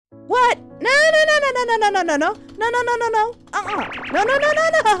no, no, no, no, no, no, no, no, no, no, no, no,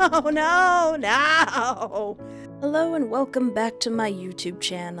 no, no, no, no. Hello and welcome back to my YouTube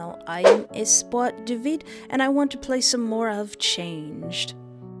channel. I am Esport David, and I want to play some more of Changed.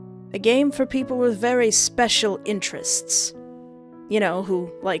 A game for people with very special interests. You know,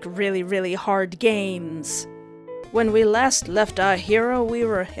 who like really, really hard games. When we last left our hero, we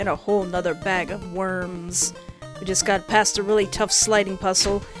were in a whole nother bag of worms. We just got past a really tough sliding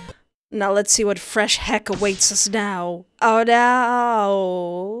puzzle. Now let's see what fresh heck awaits us now. Oh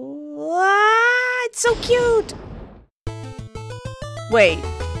no! Ah, it's so cute! Wait.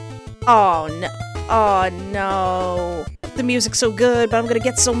 Oh no. Oh no. The music's so good, but I'm gonna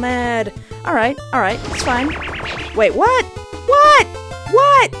get so mad. Alright, it's fine. Wait, what? What?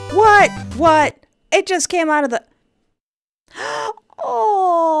 What? What? What? It just came out of the...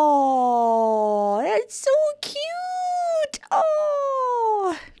 Oh, that's so cute!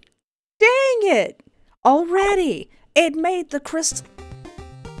 Oh, dang it! Already, it made the crystal...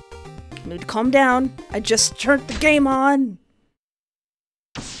 Mood, calm down. I just turned the game on.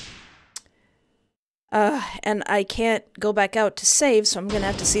 And I can't go back out to save, so I'm gonna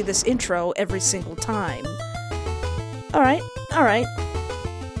have to see this intro every single time. Alright, alright.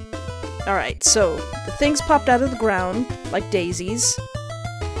 Alright, so the things popped out of the ground, like daisies.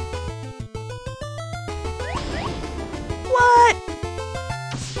 What?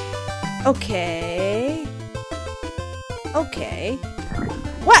 Okay. Okay.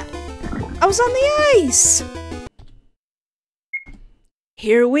 What? I was on the ice!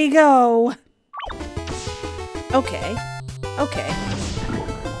 Here we go. Okay. Okay.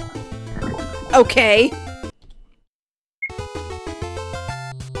 Okay.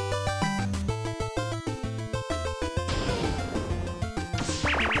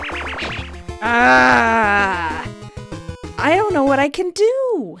 Ah! I don't know what I can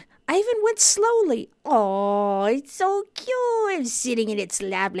do. I even went slowly. Oh, it's so cute. Sitting in its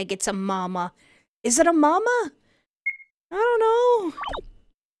lap like it's a mama. Is it a mama? I don't know.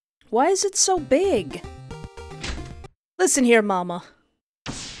 Why is it so big? Listen here, mama.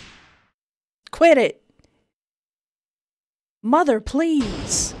 Quit it. Mother,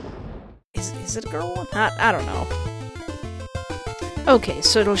 please. Is it a girl one? I don't know. Okay,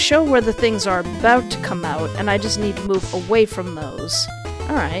 so it'll show where the things are about to come out, and I just need to move away from those.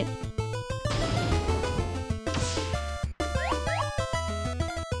 Alright.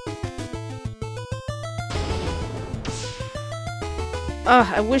 Ugh,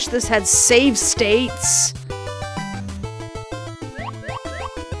 I wish this had save states.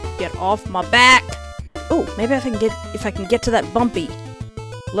 Get off my back. Oh, maybe if I can get to that bumpy.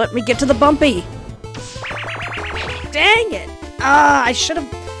 Let me get to the bumpy. Dang it. I should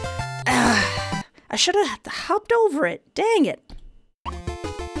have hopped over it. Dang it.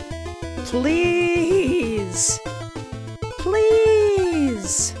 Please.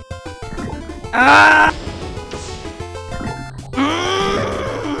 Please. Ah!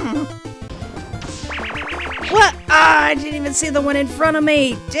 What? Ah, I didn't even see the one in front of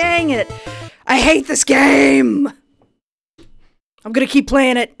me. Dang it. I hate this game. I'm gonna keep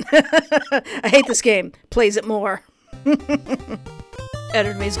playing it. I hate this game. Plays it more.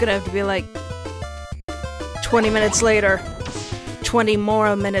 Editor me's gonna have to be like 20 minutes later. 20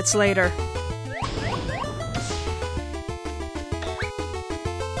 more minutes later.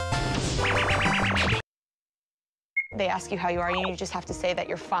 They ask you how you are, and you just have to say that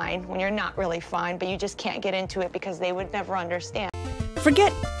you're fine when you're not really fine, but you just can't get into it because they would never understand.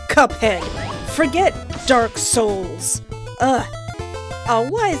 Forget Cuphead. Forget Dark Souls. Oh,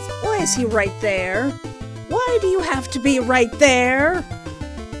 why is he right there? Why do you have to be right there?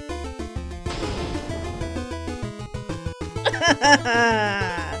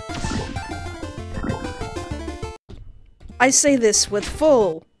 I say this with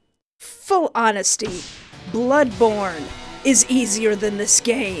full honesty. Bloodborne is easier than this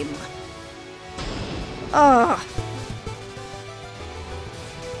game. Ugh.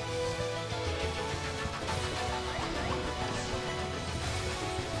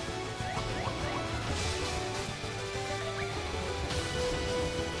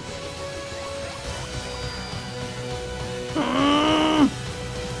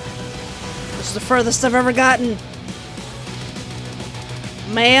 This is the furthest I've ever gotten.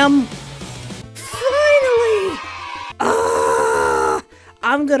 Ma'am? Finally!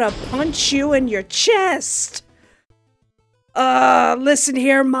 I'm gonna punch you in your chest! Listen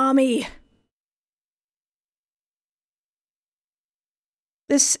here, mommy.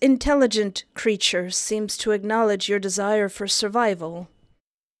 This intelligent creature seems to acknowledge your desire for survival.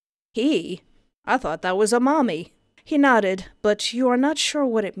 He? I thought that was a mommy. He nodded, but you are not sure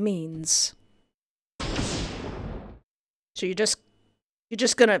what it means. So you're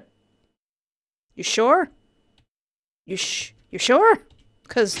just gonna... You sure? You sure?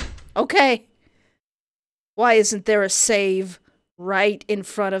 'Cause, okay. Why isn't there a save right in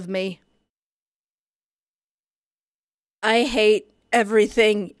front of me? I hate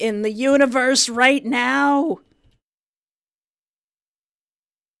everything in the universe right now.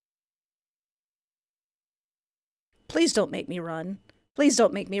 Please don't make me run. Please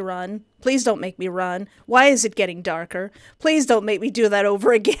don't make me run. Please don't make me run. Why is it getting darker? Please don't make me do that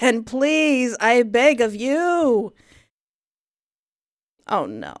over again. Please, I beg of you. Oh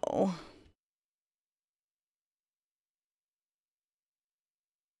no.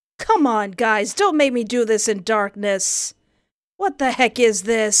 Come on, guys, don't make me do this in darkness. What the heck is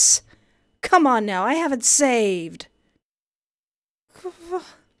this? Come on now, I haven't saved.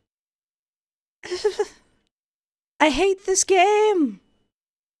 I hate this game.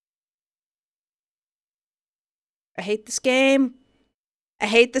 I hate this game. I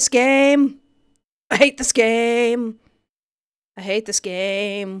hate this game. I hate this game. I hate this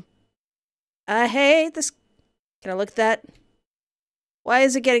game. I hate this. Can I look at that? Why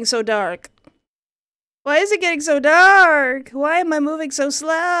is it getting so dark? Why is it getting so dark? Why am I moving so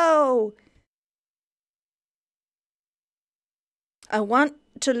slow? I want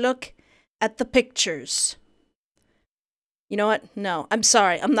to look at the pictures. You know what? No, I'm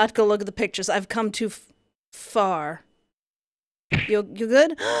sorry. I'm not gonna look at the pictures. I've come too far. You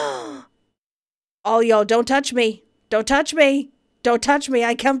good? All y'all, don't touch me. Don't touch me. Don't touch me.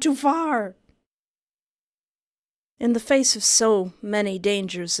 I come too far. In the face of so many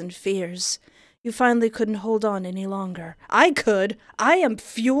dangers and fears, you finally couldn't hold on any longer. I could. I am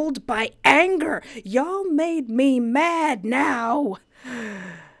fueled by anger. Y'all made me mad now.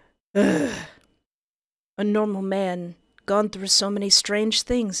 A normal man, gone through so many strange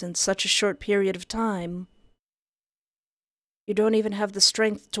things in such a short period of time. You don't even have the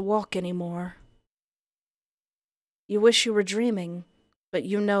strength to walk anymore. You wish you were dreaming, but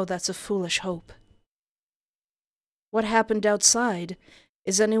you know that's a foolish hope. What happened outside?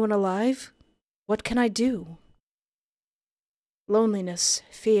 Is anyone alive? What can I do? Loneliness,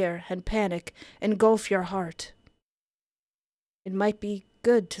 fear, and panic engulf your heart. It might be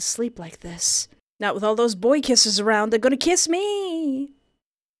good to sleep like this. Not with all those boy kisses around. They're gonna kiss me!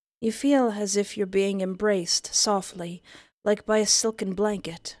 You feel as if you're being embraced softly, like by a silken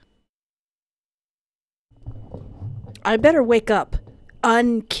blanket. I better wake up.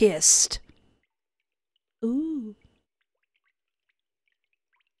 Unkissed. Ooh.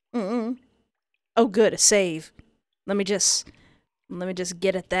 Oh good, a save. Let me just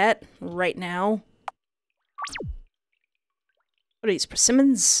get at that right now. What are these,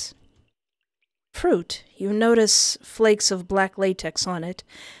 persimmons? Fruit. You notice flakes of black latex on it.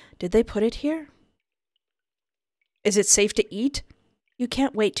 Did they put it here? Is it safe to eat? You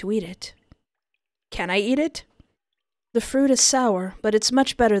can't wait to eat it. Can I eat it? The fruit is sour, but it's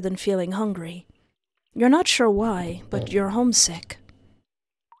much better than feeling hungry. You're not sure why, but you're homesick.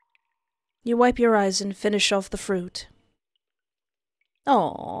 You wipe your eyes and finish off the fruit.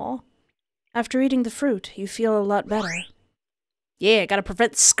 Aww. After eating the fruit, you feel a lot better. Yeah, gotta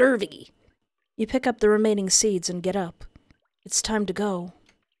prevent scurvy. You pick up the remaining seeds and get up. It's time to go.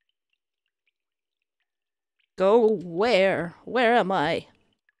 Go where? Where am I?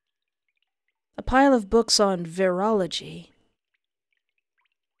 A pile of books on virology.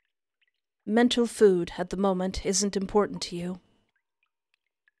 Mental food, at the moment, isn't important to you.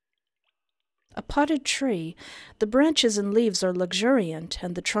 A potted tree. The branches and leaves are luxuriant,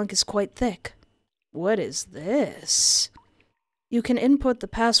 and the trunk is quite thick. What is this? You can input the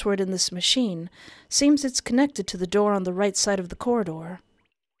password in this machine. Seems it's connected to the door on the right side of the corridor.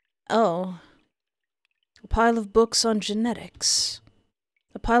 Oh. A pile of books on genetics.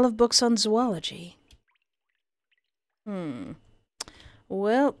 A pile of books on zoology.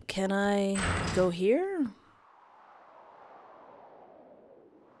 Well, can I go here?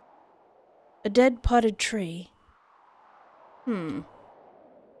 A dead potted tree.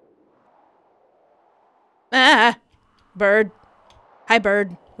 Ah! Bird. Hi,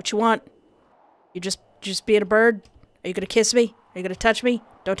 bird. What you want? You just being a bird? Are you gonna kiss me? Are you gonna touch me?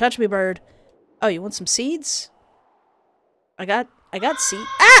 Don't touch me, bird. Oh, you want some seeds? I got seed.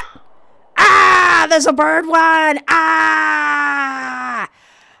 Ah! Ah! There's a bird one! Ah!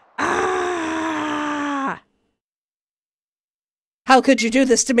 Ah! How could you do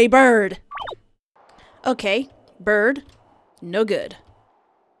this to me, bird? Okay, bird. No good.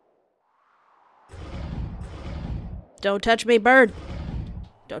 Don't touch me, bird.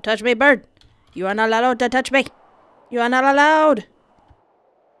 Don't touch me, bird. You are not allowed to touch me. You are not allowed.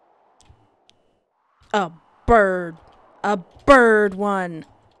 A bird. A bird one.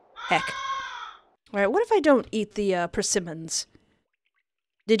 Heck. Alright, what if I don't eat the persimmons?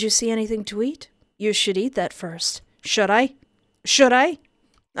 Did you see anything to eat? You should eat that first. Should I? Should I?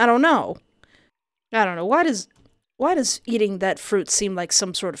 I don't know. I don't know. Why does eating that fruit seem like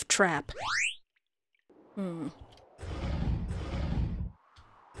some sort of trap?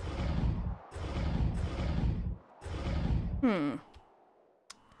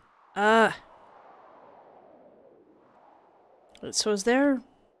 So is there...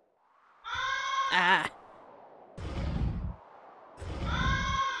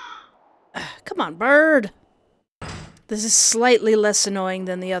 Come on, bird! This is slightly less annoying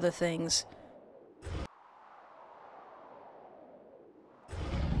than the other things.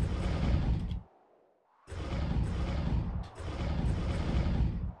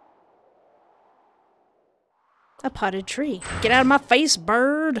 A potted tree. Get out of my face,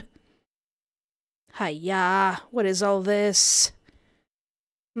 bird! Hiya, what is all this?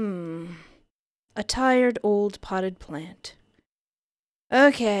 A tired old potted plant.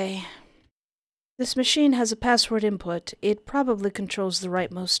 Okay. This machine has a password input. It probably controls the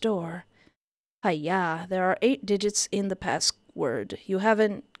rightmost door. Hiya, there are 8 digits in the password. You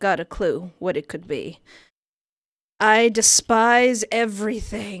haven't got a clue what it could be. I despise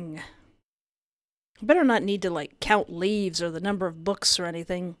everything. Better not need to, like, count leaves or the number of books or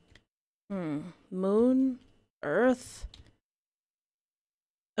anything. Moon? Earth?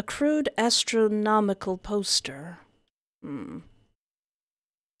 A crude astronomical poster. A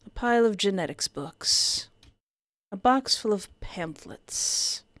pile of genetics books. A box full of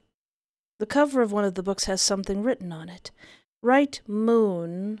pamphlets. The cover of one of the books has something written on it. Right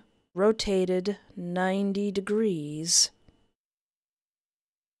moon, rotated 90 degrees.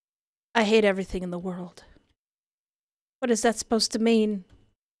 I hate everything in the world. What is that supposed to mean?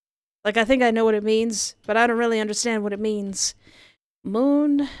 Like, I think I know what it means, but I don't really understand what it means.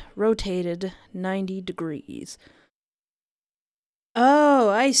 Moon rotated 90 degrees. Oh,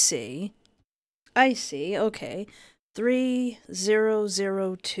 I see. I see, okay.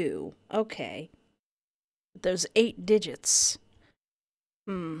 3002. Okay. There's 8 digits.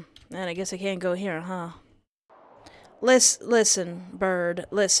 And I guess I can't go here, huh? Listen, bird,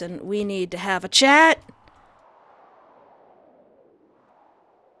 listen. We need to have a chat.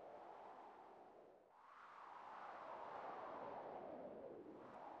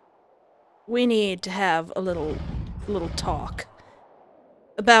 We need to have a little talk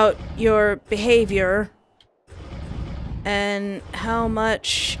about your behavior and how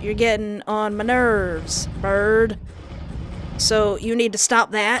much you're getting on my nerves, bird. So you need to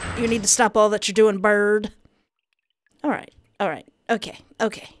stop that. You need to stop all that you're doing, bird. Alright, okay.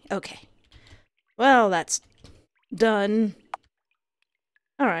 Well, that's done.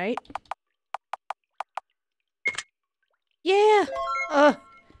 Alright. Yeah!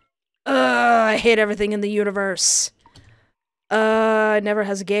 I hate everything in the universe. Never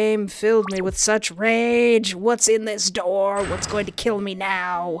has a game filled me with such rage. What's in this door? What's going to kill me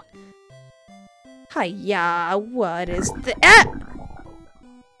now? Hiya, what is the—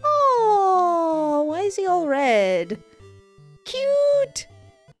 Oh, why is he all red? Cute!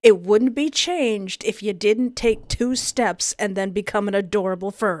 It wouldn't be changed if you didn't take 2 steps and then become an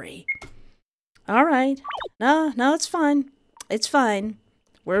adorable furry. Alright. No, it's fine. It's fine.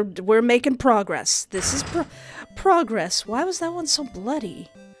 We're making progress. This is progress. Why was that one so bloody?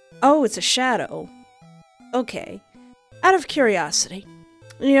 Oh, it's a shadow. Okay. Out of curiosity.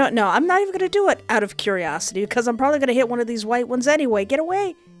 You know, no, I'm not even gonna do it out of curiosity because I'm probably gonna hit one of these white ones anyway. Get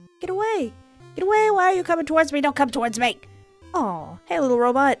away! Get away! Get away! Why are you coming towards me? Don't come towards me! Aw, hey little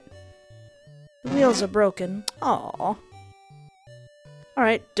robot. The wheels are broken. Aw.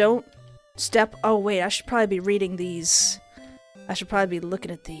 Alright, don't step— oh wait, I should probably be reading these. I should probably be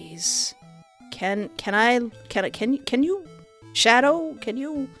looking at these. Can you shadow? Can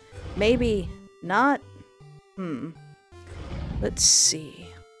you maybe not? Let's see.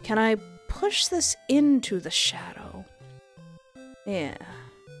 Can I push this into the shadow? Yeah.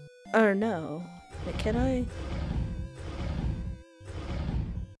 Or no. Can I?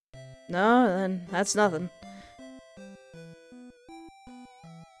 No, then that's nothing.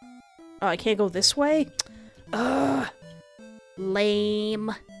 Oh, I can't go this way? Ugh.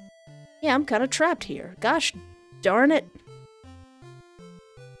 Lame. Yeah, I'm kind of trapped here. Gosh darn it.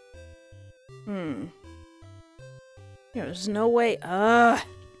 There's no way.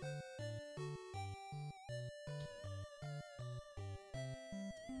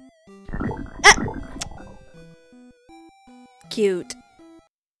 Cute.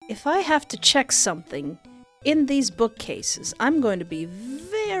 If I have to check something in these bookcases, I'm going to be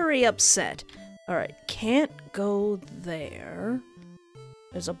very upset. Alright, can't go there.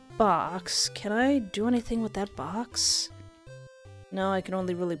 There's a box. Can I do anything with that box? No, I can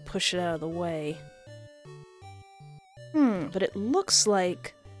only really push it out of the way. But it looks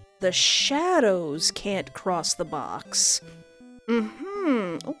like the shadows can't cross the box.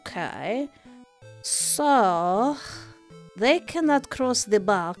 Okay. So, they cannot cross the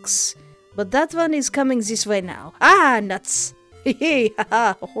box, but that one is coming this way now. Ah, nuts!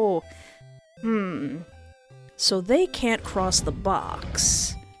 Oh. So they can't cross the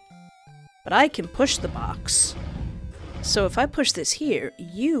box, but I can push the box. So if I push this here,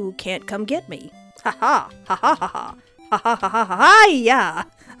 you can't come get me. Ha ha! Ha ha ha ha! Ha ha ha ha ha! Yeah!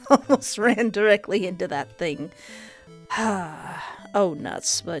 Almost ran directly into that thing. Oh,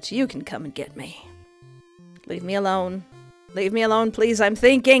 nuts, but you can come and get me. Leave me alone. Leave me alone, please, I'm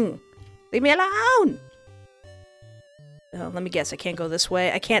thinking! Leave me alone! Oh, let me guess, I can't go this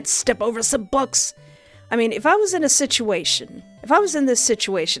way. I can't step over some books! I mean, if I was in this situation,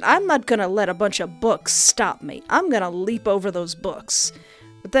 I'm not gonna let a bunch of books stop me. I'm gonna leap over those books.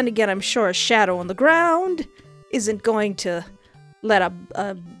 But then again, I'm sure a shadow on the ground isn't going to let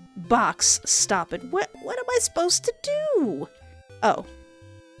a box stop it. What am I supposed to do? Oh,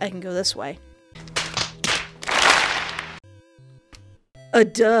 I can go this way.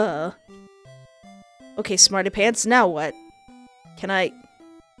 Duh. Okay, smarty pants, now what? Can I...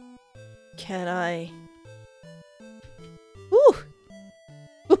 Ooh!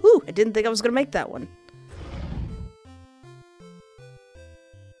 Woohoo! I didn't think I was gonna make that one.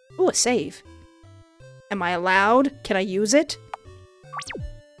 Ooh, a save. Am I allowed? Can I use it?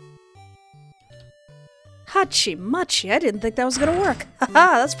 Hachi machi, I didn't think that was gonna work.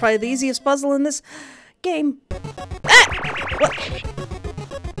 Haha, that's probably the easiest puzzle in this game. Ah! What?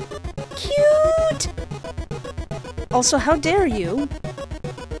 Cute! Also, how dare you?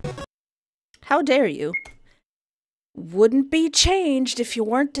 How dare you? Wouldn't be changed if you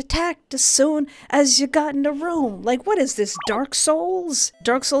weren't attacked as soon as you got in the room. Like, what is this, Dark Souls?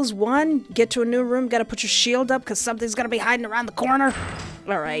 Dark Souls 1? Get to a new room, gotta put your shield up because something's gonna be hiding around the corner?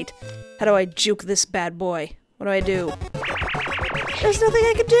 Alright. How do I juke this bad boy? What do I do? There's nothing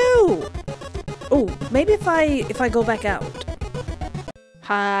I can do! Oh, maybe if I go back out.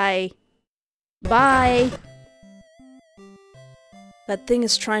 Hi. Bye. That thing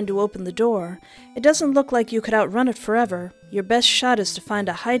is trying to open the door. It doesn't look like you could outrun it forever. Your best shot is to find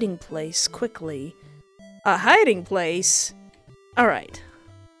a hiding place quickly. A hiding place? Alright.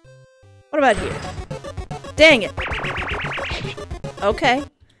 What about here? Dang it! Okay.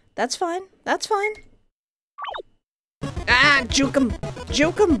 That's fine. That's fine. Ah! Juke him!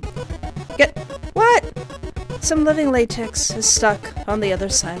 Juke him! Get... What? Some living latex is stuck on the other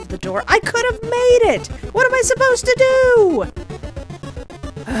side of the door. I could have made it! What am I supposed to do?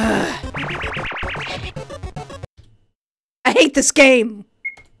 I hate this game!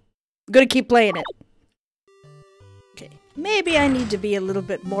 I'm gonna keep playing it. Okay, maybe I need to be a little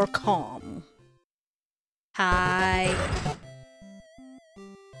bit more calm. Hi.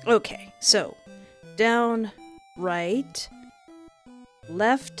 Okay, so, down, right,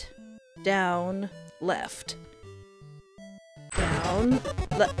 left, down, left. Down,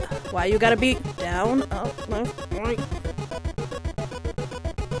 left. Why you gotta be down, up, left, right.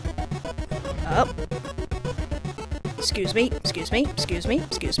 Up. Excuse me, excuse me, excuse me,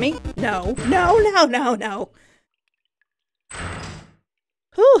 excuse me. No, no, no, no, no.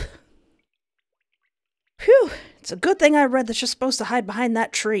 Whew. Phew. It's a good thing I read that you're supposed to hide behind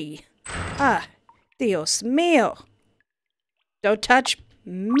that tree. Ah, Dios mío. Don't touch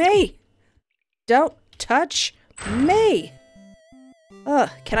me. Don't touch me.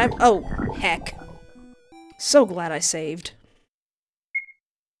 Can I? Oh, heck. So glad I saved.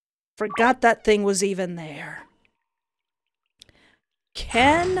 Forgot that thing was even there.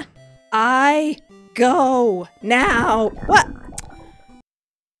 Can I go now? What?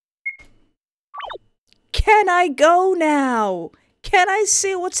 Can I go now? Can I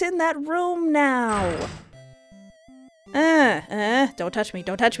see what's in that room now? Don't touch me,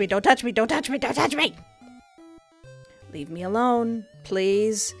 don't touch me, don't touch me, don't touch me, don't touch me! Leave me alone,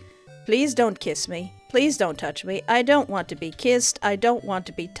 please. Please don't kiss me. Please don't touch me. I don't want to be kissed. I don't want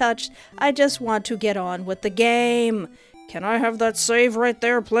to be touched. I just want to get on with the game. Can I have that save right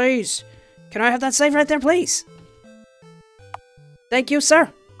there, please? Can I have that save right there, please? Thank you,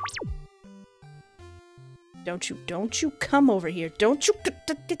 sir. Don't you come over here. Don't you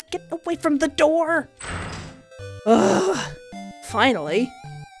get away from the door. Ugh. Finally.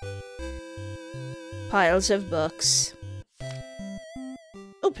 Piles of books.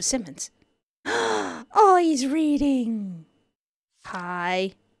 Oh, persimmons. Oh, he's reading.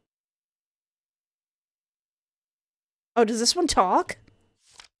 Hi. Oh, does this one talk?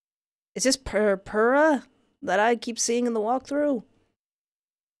 Is this Pura that I keep seeing in the walkthrough?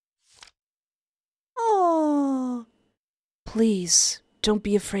 Oh, please, don't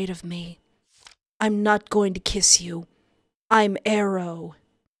be afraid of me. I'm not going to kiss you. I'm Arrow.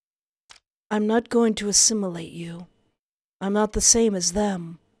 I'm not going to assimilate you. I'm not the same as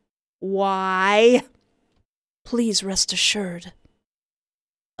them. Why? Please rest assured.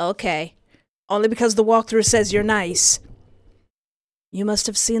 Okay. Only because the walkthrough says you're nice. You must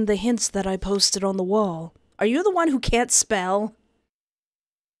have seen the hints that I posted on the wall. Are you the one who can't spell?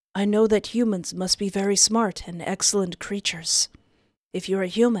 I know that humans must be very smart and excellent creatures. If you're a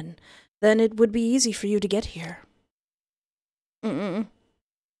human, then it would be easy for you to get here.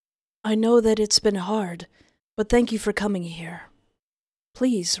 I know that it's been hard, but thank you for coming here.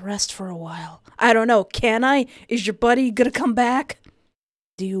 Please rest for a while. I don't know, can I? Is your buddy gonna come back?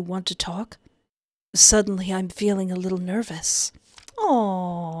 Do you want to talk? Suddenly I'm feeling a little nervous.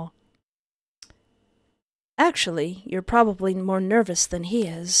 Aww. Actually, you're probably more nervous than he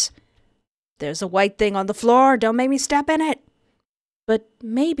is. There's a white thing on the floor, don't make me step in it. But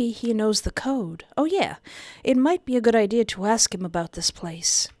maybe he knows the code. Oh yeah, it might be a good idea to ask him about this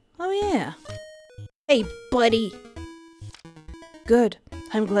place. Oh yeah. Hey, buddy. Good.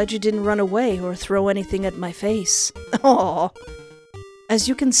 I'm glad you didn't run away or throw anything at my face. Aww. As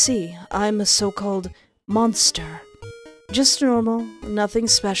you can see, I'm a so-called monster. Just a normal, nothing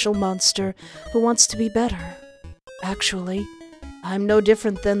special monster who wants to be better. Actually, I'm no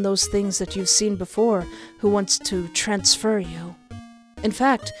different than those things that you've seen before who wants to transfer you. In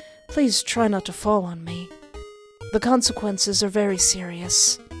fact, please try not to fall on me. The consequences are very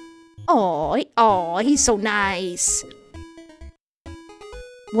serious. Oh, he's so nice.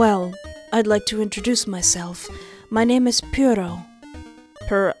 Well, I'd like to introduce myself. My name is Puro.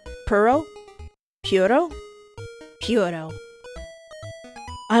 Puro? Puro? Puro.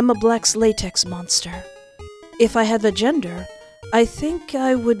 I'm a black latex monster. If I had a gender, I think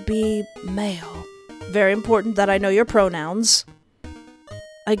I would be male. Very important that I know your pronouns.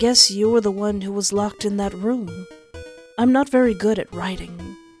 I guess you were the one who was locked in that room. I'm not very good at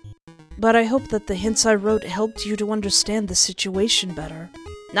writing, but I hope that the hints I wrote helped you to understand the situation better.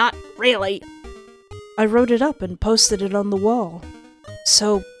 Not really. I wrote it up and posted it on the wall.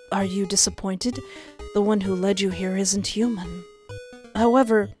 So, are you disappointed? The one who led you here isn't human.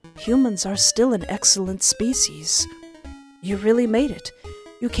 However, humans are still an excellent species. You really made it.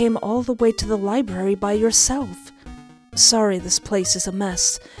 You came all the way to the library by yourself. Sorry this place is a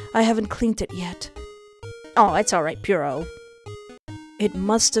mess. I haven't cleaned it yet. Oh, it's alright, Puro. It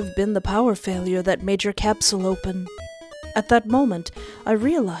must have been the power failure that made your capsule open. At that moment, I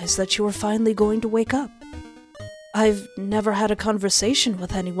realized that you were finally going to wake up. I've never had a conversation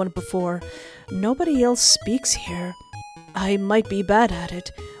with anyone before. Nobody else speaks here. I might be bad at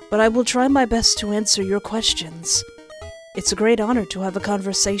it, but I will try my best to answer your questions. It's a great honor to have a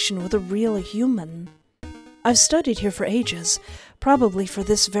conversation with a real human. I've studied here for ages, probably for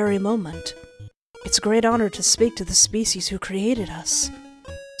this very moment. It's a great honor to speak to the species who created us.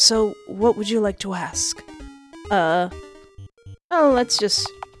 So, what would you like to ask? Oh, let's just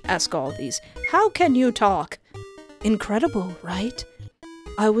ask all these. How can you talk? Incredible, right?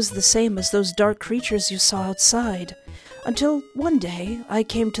 I was the same as those dark creatures you saw outside, until one day I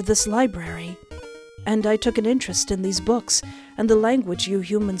came to this library, and I took an interest in these books and the language you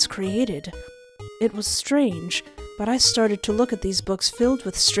humans created. It was strange, but I started to look at these books filled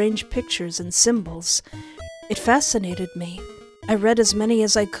with strange pictures and symbols. It fascinated me. I read as many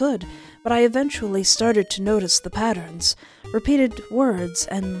as I could, but I eventually started to notice the patterns, repeated words,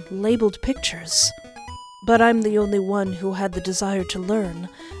 and labeled pictures. But I'm the only one who had the desire to learn.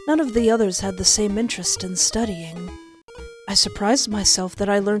 None of the others had the same interest in studying. I surprised myself that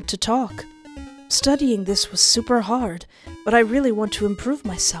I learned to talk. Studying this was super hard, but I really want to improve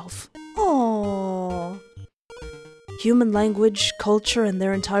myself. Aww. Human language, culture, and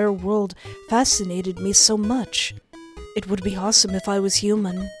their entire world fascinated me so much. It would be awesome if I was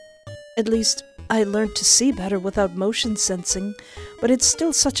human. At least, I learned to see better without motion sensing, but it's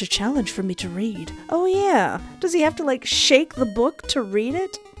still such a challenge for me to read. Oh yeah, does he have to shake the book to read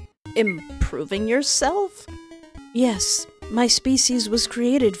it? Improving yourself? Yes, my species was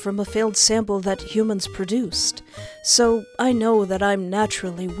created from a failed sample that humans produced, so I know that I'm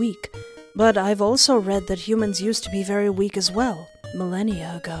naturally weak, but I've also read that humans used to be very weak as well,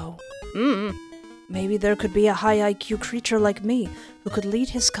 millennia ago. Maybe there could be a high IQ creature like me who could lead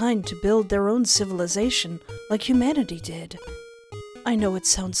his kind to build their own civilization like humanity did. I know it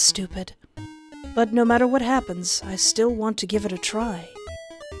sounds stupid, but no matter what happens, I still want to give it a try.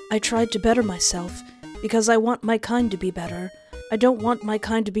 I tried to better myself, Because I want my kind to be better. I don't want my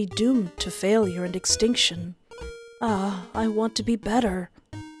kind to be doomed to failure and extinction. Ah, I want to be better.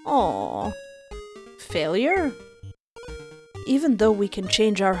 Aww. Failure? Even though we can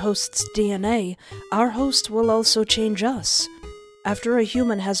change our host's DNA, our host will also change us. After a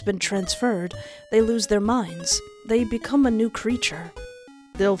human has been transferred, they lose their minds. They become a new creature.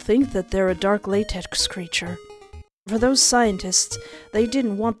 They'll think that they're a dark latex creature. For those scientists, they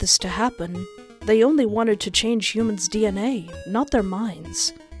didn't want this to happen. They only wanted to change humans' DNA, not their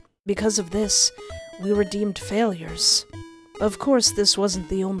minds. Because of this, we were deemed failures. Of course, this wasn't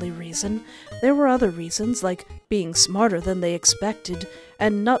the only reason. There were other reasons, like being smarter than they expected,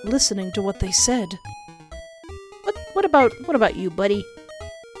 and not listening to what they said. What about you, buddy?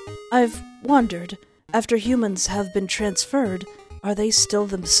 I've wondered, after humans have been transferred, are they still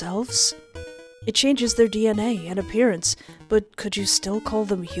themselves? It changes their DNA and appearance, but could you still call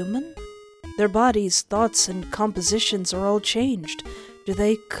them human? Their bodies, thoughts, and compositions are all changed. Do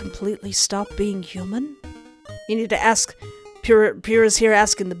they completely stop being human? You need to ask... Puro's here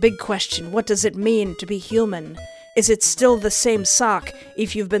asking the big question. What does it mean to be human? Is it still the same sock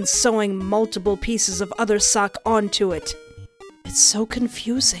if you've been sewing multiple pieces of other sock onto it? It's so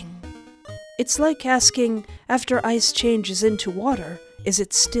confusing. It's like asking, after ice changes into water, is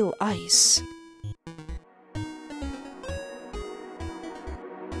it still ice?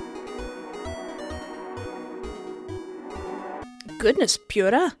 Goodness,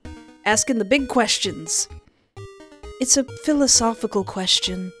 Pura. Asking the big questions. It's a philosophical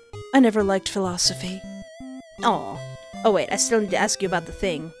question. I never liked philosophy. Oh wait, I still need to ask you about the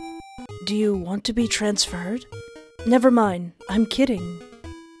thing. Do you want to be transferred? Never mind, I'm kidding.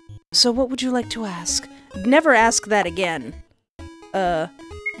 So what would you like to ask? Never ask that again.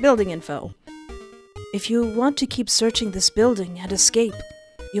 Building info. If you want to keep searching this building and escape,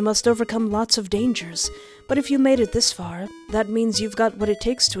 you must overcome lots of dangers. But if you made it this far, that means you've got what it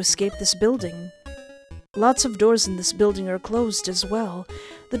takes to escape this building. Lots of doors in this building are closed as well.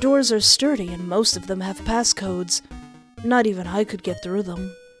 The doors are sturdy and most of them have passcodes. Not even I could get through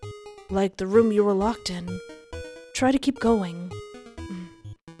them. Like the room you were locked in. Try to keep going.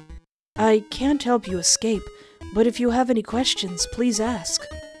 I can't help you escape, but if you have any questions, please ask.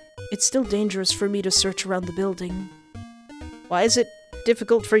 It's still dangerous for me to search around the building. Why is it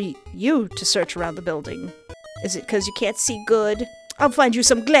difficult for you to search around the building? Is it because you can't see good? I'll find you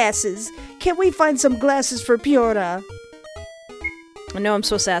some glasses. Can't we find some glasses for Pura? I know I'm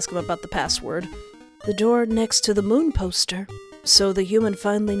supposed to ask him about the password. The door next to the moon poster. So the human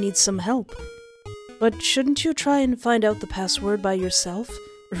finally needs some help. But shouldn't you try and find out the password by yourself?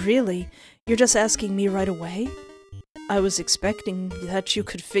 Really? You're just asking me right away? I was expecting that you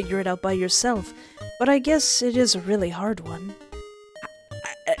could figure it out by yourself, but I guess it is a really hard one.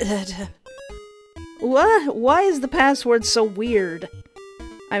 What? Why is the password so weird?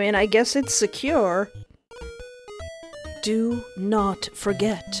 I mean, I guess it's secure. Do not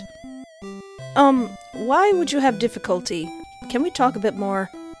forget. Why would you have difficulty? Can we talk a bit more?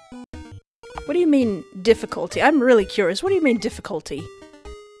 What do you mean, difficulty? I'm really curious. What do you mean, difficulty?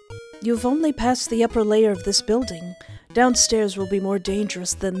 You've only passed the upper layer of this building. Downstairs will be more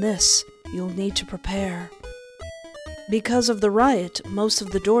dangerous than this. You'll need to prepare. Because of the riot, most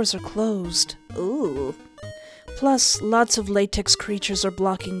of the doors are closed. Ooh. Plus, lots of latex creatures are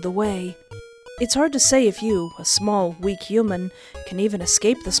blocking the way. It's hard to say if you, a small, weak human, can even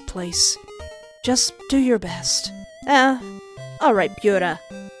escape this place. Just do your best. Alright, Pura.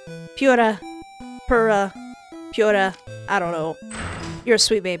 Pura. I don't know. You're a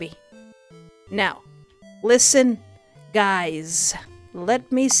sweet baby. Now, listen, guys.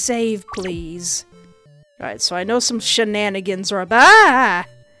 Let me save, please. Alright, so I know some shenanigans are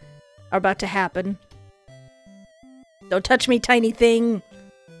about to happen. Don't touch me, tiny thing.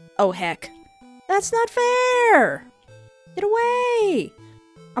 Oh, heck. That's not fair! Get away!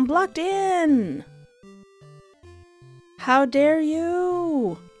 I'm blocked in! How dare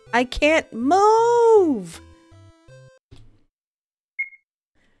you! I can't move!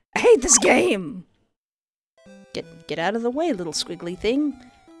 I hate this game! Get out of the way, little squiggly thing.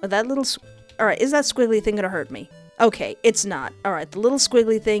 Oh, that little... Alright, is that squiggly thing gonna hurt me? Okay, it's not. Alright, the little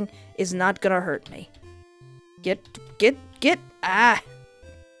squiggly thing is not gonna hurt me. Get...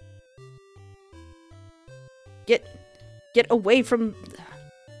 Get away from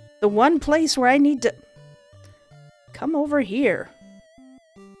the one place where I need to... Come over here.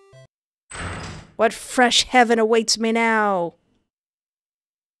 What fresh heaven awaits me now?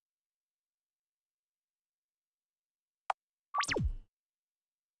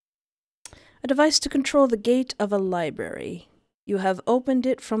 A device to control the gate of a library. You have opened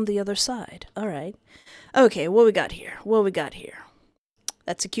it from the other side. Alright. Okay, what we got here? What we got here?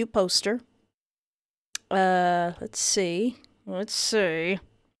 That's a cute poster. Let's see. Let's see.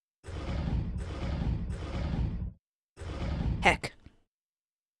 Heck.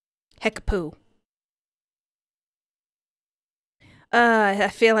 Heck-poo. I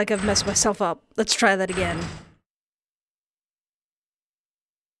feel like I've messed myself up. Let's try that again.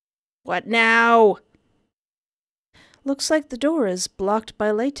 What now? Looks like the door is blocked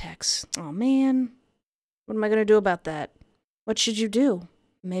by latex. Oh man. What am I gonna do about that? What should you do?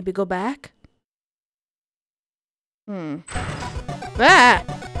 Maybe go back? Ah!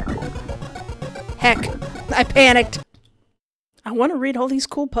 Heck, I panicked. I want to read all these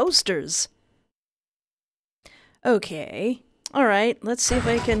cool posters. Okay. Alright, let's see if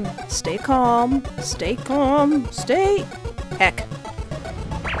I can stay calm. Stay calm. Stay... Heck.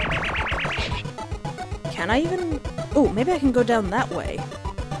 Can I even... Oh, maybe I can go down that way.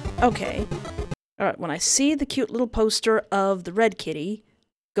 Okay. Alright, when I see the cute little poster of the red kitty,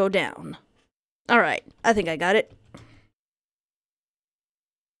 go down. Alright, I think I got it.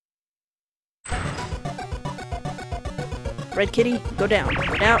 Red kitty, go down.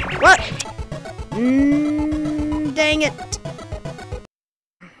 Go down. What? Dang it.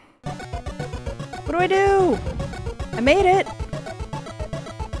 What do I do? I made it.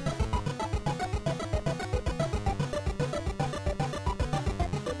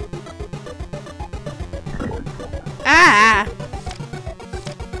 Ah!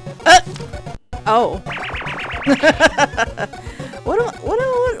 Oh. What?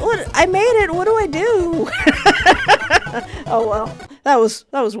 I made it. What do I do? Oh well, that was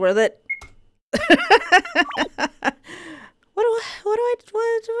worth it. What do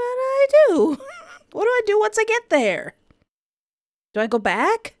I do? What do I do once I get there? Do I go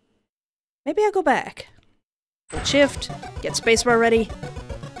back? Maybe I go back. Hold shift, get spacebar ready.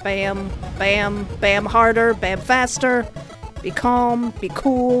 Bam, bam, bam harder, bam faster. Be calm, be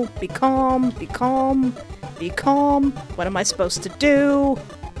cool, be calm, be calm, be calm. What am I supposed to do?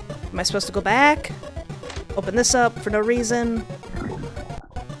 Am I supposed to go back? Open this up for no reason.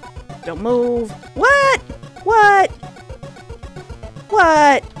 Don't move. What? What?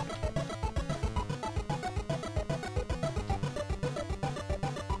 What?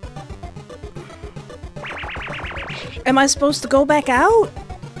 Am I supposed to go back out?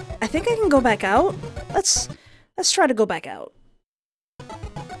 I think I can go back out. Let's try to go back out.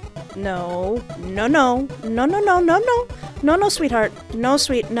 No. No, no. No, no, no, no, no. No, no, sweetheart. No,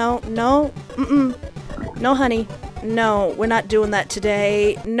 sweet. No, no. No, honey. No, we're not doing that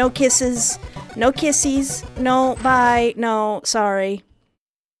today. No kisses. No kissies. No, bye. No, sorry.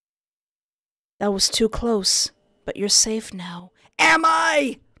 That was too close. But you're safe now. Am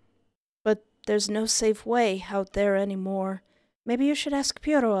I? But there's no safe way out there anymore. Maybe you should ask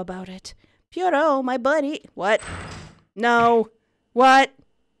Puro about it. Puro, my buddy. What? No. What?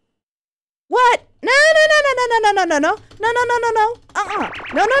 What? No, no, no, no, no, no, no, no, no, no, no, no, no, no, no,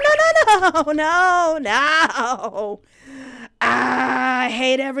 no, no, no, no, no. I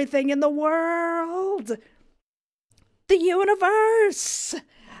hate everything in the world. The universe.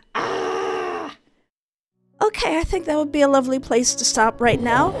 Okay, I think that would be a lovely place to stop right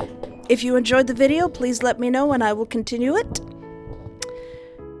now. If you enjoyed the video, please let me know and I will continue it.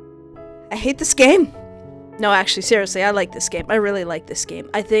 I hate this game. No, actually, seriously, I like this game. I really like this game.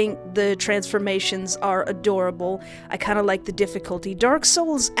 I think the transformations are adorable. I kind of like the difficulty. Dark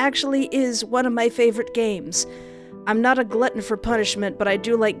Souls actually is one of my favorite games. I'm not a glutton for punishment, but I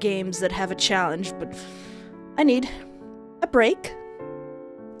do like games that have a challenge, but I need a break.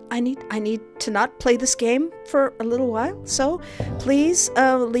 I need to not play this game for a little while, so please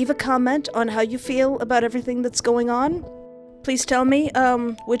leave a comment on how you feel about everything that's going on. Please tell me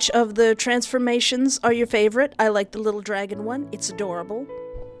which of the transformations are your favorite. I like the little dragon one. It's adorable.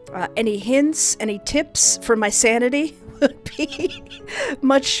 Any hints, any tips for my sanity would be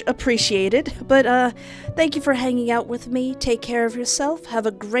much appreciated. But thank you for hanging out with me. Take care of yourself. Have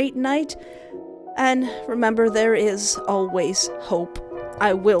a great night. And remember, there is always hope.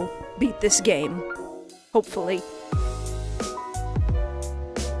 I will beat this game. Hopefully.